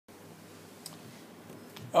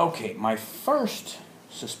Okay, my first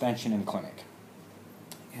suspension in clinic.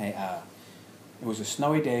 Okay, it was a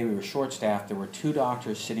snowy day. We were short-staffed. There were 2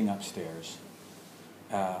 doctors sitting upstairs.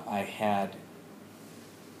 I had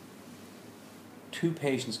 2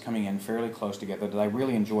 patients coming in fairly close together that I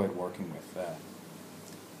really enjoyed working with.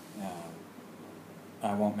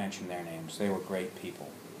 I won't mention their names. They were great people.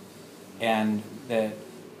 And the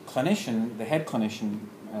clinician, the head clinician,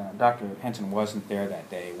 Dr. Henson, wasn't there that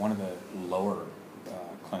day. One of the lower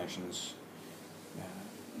clinicians,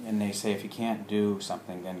 and they say if you can't do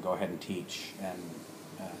something, then go ahead and teach. And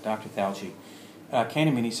Dr. Thalji came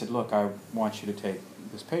to me and he said, "Look, I want you to take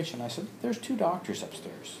this patient." I said, "There's 2 doctors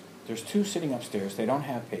upstairs. There's 2 sitting upstairs. They don't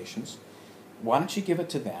have patients. Why don't you give it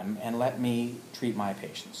to them and let me treat my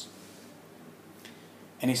patients?"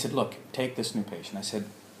 And he said, "Look, take this new patient." I said,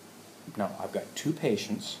 "No, I've got 2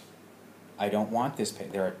 patients. I don't want this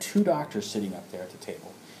patient. There are 2 doctors sitting up there at the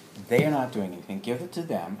table. They are not doing anything. Give it to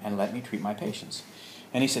them and let me treat my patients."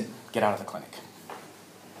 And he said, "Get out of the clinic."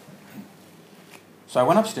 So I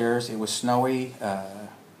went upstairs. It was snowy.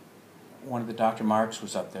 One of the Dr. Marks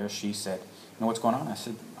was up there. She said, "You know what's going on?" I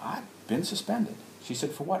said, "I've been suspended." She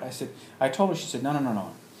said, "For what?" I told her. She said,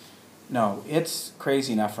 No, it's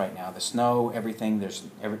crazy enough right now. The snow, everything,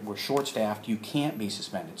 we're short-staffed. You can't be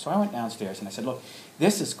suspended." So I went downstairs and I said, "Look,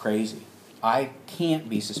 this is crazy. I can't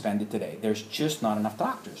be suspended today. There's just not enough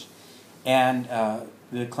doctors." And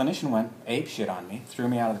the clinician went ape shit on me, threw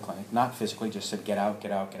me out of the clinic. Not physically, just said, "Get out,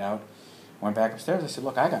 get out, get out." Went back upstairs. I said,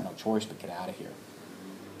 "Look, I got no choice but get out of here."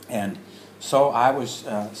 And so I was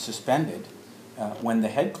suspended. When the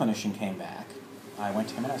head clinician came back, I went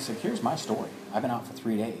to him and I said, "Here's my story. I've been out for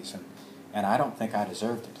 3 days, and I don't think I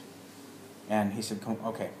deserved it." And he said,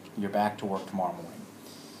 "Okay, you're back to work tomorrow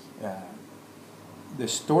morning." The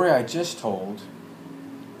story I just told,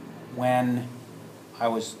 when I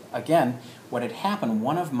was, again, what had happened,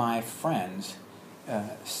 one of my friends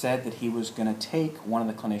said that he was going to take one of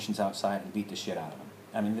the clinicians outside and beat the shit out of him.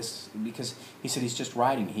 I mean, because he said, "He's just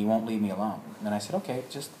riding me. He won't leave me alone." And I said, "Okay,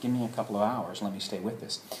 just give me a couple of hours. Let me stay with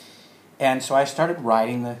this." And so I started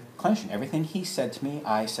riding the clinician. Everything he said to me,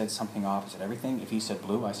 I said something opposite. Everything, if he said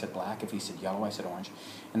blue, I said black. If he said yellow, I said orange.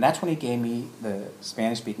 And that's when he gave me the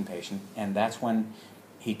Spanish-speaking patient, and that's when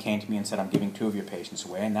he came to me and said, "I'm giving 2 of your patients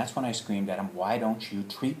away." And that's when I screamed at him, "Why don't you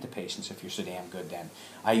treat the patients if you're so damn good then?"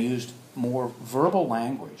 I used more verbal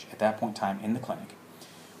language at that point in time in the clinic.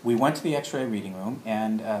 We went to the x-ray reading room,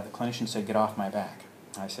 and the clinician said, "Get off my back."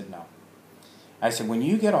 I said, "No." I said, "When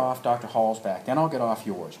you get off Dr. Hall's back, then I'll get off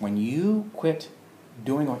yours. When you quit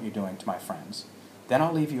doing what you're doing to my friends, then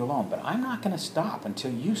I'll leave you alone. But I'm not going to stop until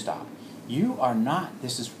you stop. You are not,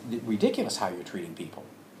 this is ridiculous how you're treating people."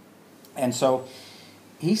 And so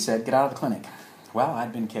he said, "Get out of the clinic." Well,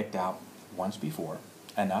 I'd been kicked out once before,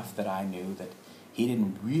 enough that I knew that he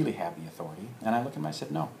didn't really have the authority. And I looked at him and I said,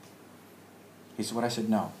 "No." He said, "What?" I said,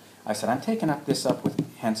 "No." I said, "I'm taking this up with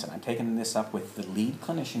Henson. I'm taking this up with the lead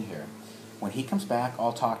clinician here. When he comes back,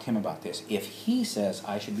 I'll talk to him about this. If he says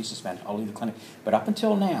I should be suspended, I'll leave the clinic. But up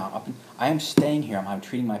until now, I am staying here. I'm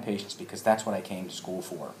treating my patients because that's what I came to school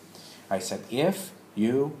for." I said, "If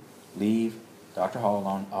you leave Dr. Hall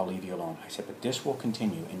alone, I'll leave you alone." I said, "But this will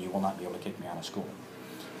continue, and you will not be able to kick me out of school."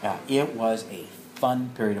 It was a fun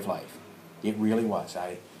period of life. It really was.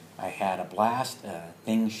 I had a blast.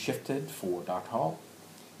 Things shifted for Dr. Hall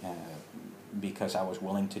because I was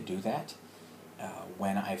willing to do that.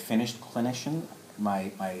 When I finished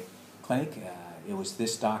my clinic, it was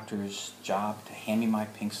this doctor's job to hand me my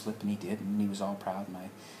pink slip, and he did, and he was all proud. And I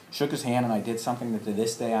shook his hand, and I did something that to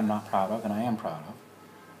this day I'm not proud of, and I am proud of.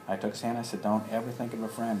 I took his hand, I said, "Don't ever think of a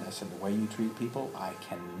friend." I said, "The way you treat people, I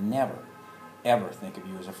can never, ever think of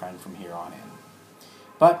you as a friend from here on in."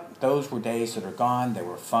 But those were days that are gone. They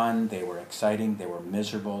were fun, they were exciting, they were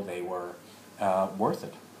miserable, they were worth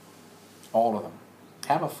it. All of them.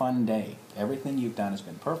 Have a fun day. Everything you've done has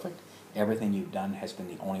been perfect. Everything you've done has been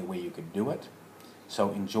the only way you could do it. So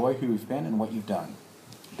enjoy who you've been and what you've done.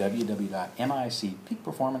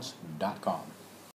 www.micpeakperformance.com